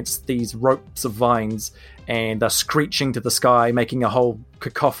straining against these ropes of vines, and they're screeching to the sky, making a whole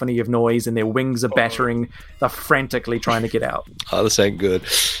cacophony of noise, and their wings are battering. They're frantically trying to get out. Oh, this ain't good.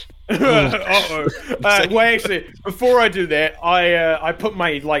 Uh-oh. Wait, actually, before I do that, I put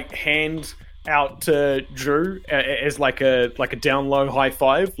my hand out to Drew as a down low high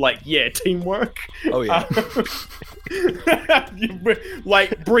five, teamwork. Oh yeah.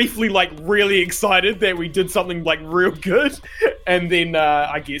 Briefly really excited that we did something real good, and then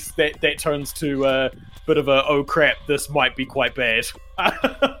I guess that turns to a bit of a oh crap, this might be quite bad.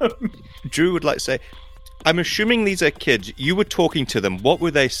 Drew would say, I'm assuming these are kids. You were talking to them. What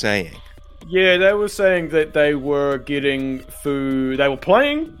were they saying? Yeah, they were saying that they were getting food. They were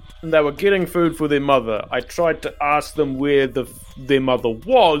playing, and they were getting food for their mother. I tried to ask them where their mother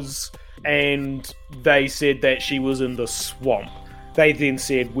was, and they said that she was in the swamp. They then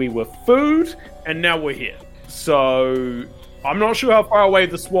said we were food, and now we're here. So I'm not sure how far away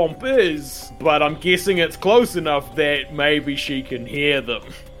the swamp is, but I'm guessing it's close enough that maybe she can hear them.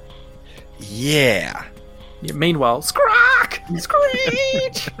 Yeah. Meanwhile, Scrack!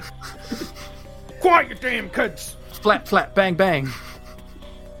 Screech! Quiet your damn kids! Flap, flap, bang, bang.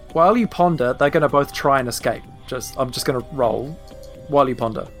 While you ponder, they're going to both try and escape. I'm just going to roll while you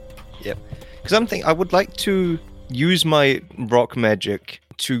ponder. Yep. Because I'm thinking I would like to use my rock magic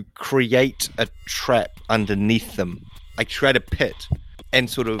to create a trap underneath them. Like create a pit and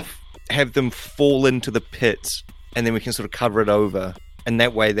sort of have them fall into the pit, and then we can sort of cover it over. And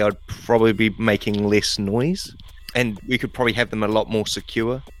that way they would probably be making less noise, and we could probably have them a lot more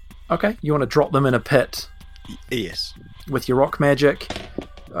secure. Okay, you want to drop them in a pit. Yes. With your rock magic.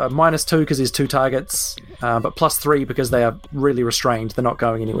 -2 because there's 2 targets, but +3 because they are really restrained. They're not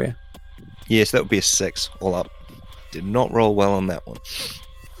going anywhere. Yes, that would be a 6 all up. Did not roll well on that one.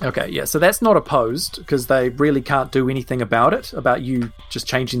 Okay, yeah, so that's not opposed because they really can't do anything about you just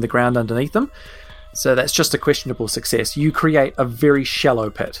changing the ground underneath them. So that's just a questionable success. You create a very shallow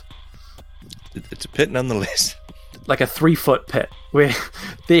pit. It's a pit nonetheless. Like a 3-foot pit where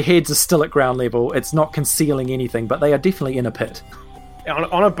their heads are still at ground level. It's not concealing anything, but they are definitely in a pit.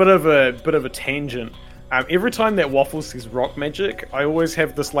 On a bit of a tangent, every time that Waffles says rock magic, I always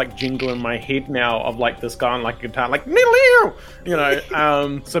have this like jingle in my head now of like this guy on like a guitar, like you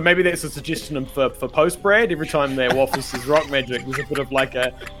know. So maybe that's a suggestion for post Brad. Every time that Waffles says rock magic, there's a bit of like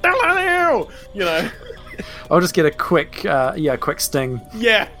a you know. I'll just get a quick sting.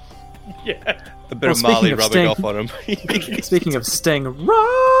 Yeah. A bit of Marley rubbing sting, off on him. Speaking of sting,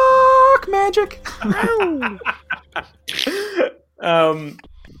 rock magic.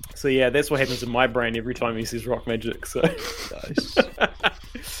 So yeah, that's what happens in my brain every time he says rock magic. So Nice.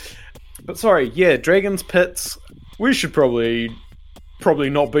 But sorry, yeah, dragons pits. We should probably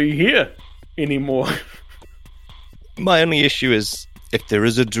not be here anymore. My only issue is if there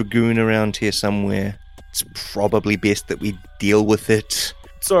is a dragoon around here somewhere, it's probably best that we deal with it.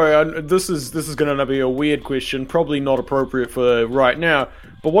 Sorry, this is going to be a weird question, probably not appropriate for right now.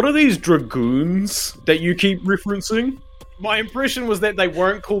 But what are these dragoons that you keep referencing? My impression was that they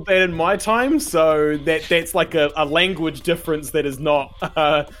weren't called that in my time, so that's like a language difference that is not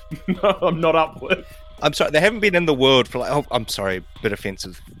I'm not up with. I'm sorry, they haven't been in the world for like, oh, I'm sorry, a bit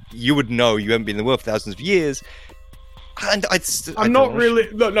offensive. You would know you haven't been in the world for thousands of years. And I'm not really...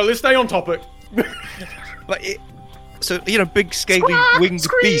 No, let's stay on topic. But, so, you know, big scaly winged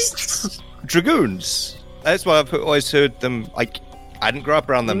beasts. Dragoons. That's why I've always heard them, like, I didn't grow up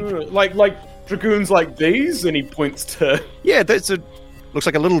around them. Like dragoons like these? And he points to... Yeah, looks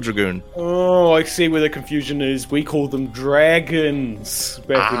like a little dragoon. Oh, I see where the confusion is. We call them dragons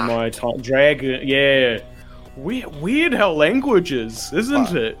back in my time. Dragon, yeah. Weird how language is,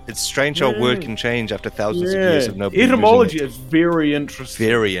 isn't it? It's strange how a word can change after thousands of years of nobody Etymology using it. is very interesting.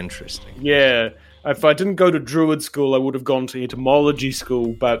 Very interesting. Yeah. If I didn't go to Druid school, I would have gone to etymology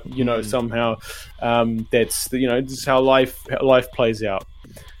school. But somehow, that's this is how life plays out.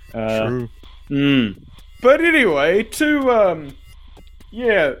 True. But anyway,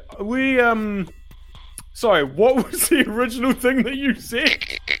 sorry, what was the original thing that you said?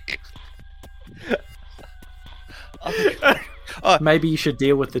 Maybe you should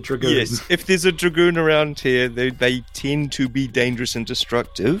deal with the dragoon. Yes, if there's a dragoon around here, they tend to be dangerous and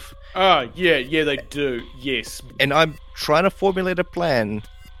destructive. Yeah, they do, yes. And I'm trying to formulate a plan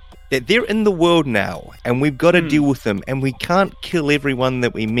that they're in the world now, and we've got to deal with them, and we can't kill everyone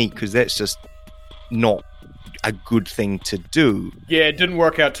that we meet, because that's just not a good thing to do. Yeah, it didn't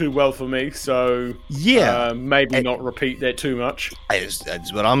work out too well for me, so maybe not repeat that too much.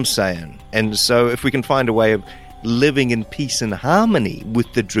 That's what I'm saying. And so if we can find a way of living in peace and harmony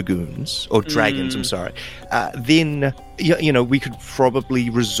with the dragoons, or dragons, I'm sorry, then we could probably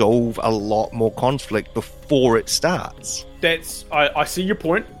resolve a lot more conflict before it starts. I see your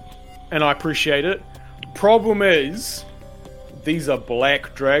point, and I appreciate it. Problem is, these are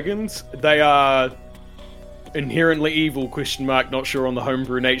black dragons. They are inherently evil, ? Not sure on the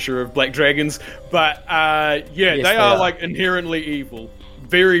homebrew nature of black dragons, but yes, they are like inherently evil.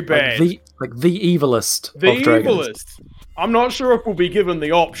 Very bad. Like the evilest the of dragons. Evilest. I'm not sure if we'll be given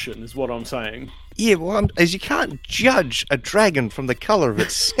the option, is what I'm saying. Yeah, well, as you can't judge a dragon from the colour of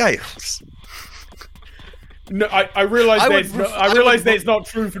its scales. No, I realize that's not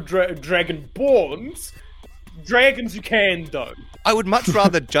true for dragonborns. Dragons you can, though. I would much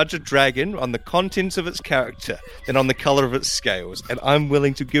rather judge a dragon on the contents of its character than on the colour of its scales, and I'm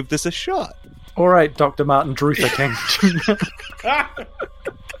willing to give this a shot. All right, Dr. Martin Luther King.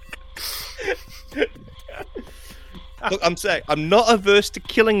 Look, I'm saying I'm not averse to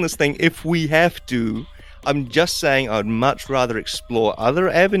killing this thing if we have to. I'm just saying I'd much rather explore other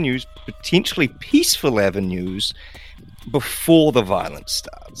avenues, potentially peaceful avenues, before the violence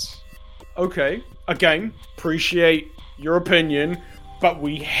starts. Okay, again, appreciate your opinion, but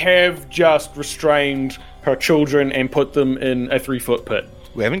we have just restrained her children and put them in a 3-foot pit.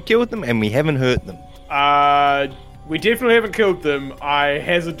 We haven't killed them and we haven't hurt them. We definitely haven't killed them. I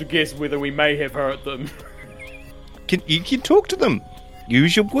hazard to guess whether we may have hurt them. You can talk to them.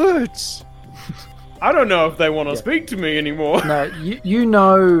 Use your words. I don't know if they want to speak to me anymore. No, you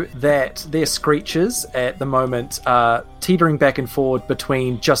know that their screeches at the moment are teetering back and forward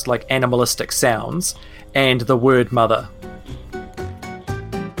between just like animalistic sounds and the word mother.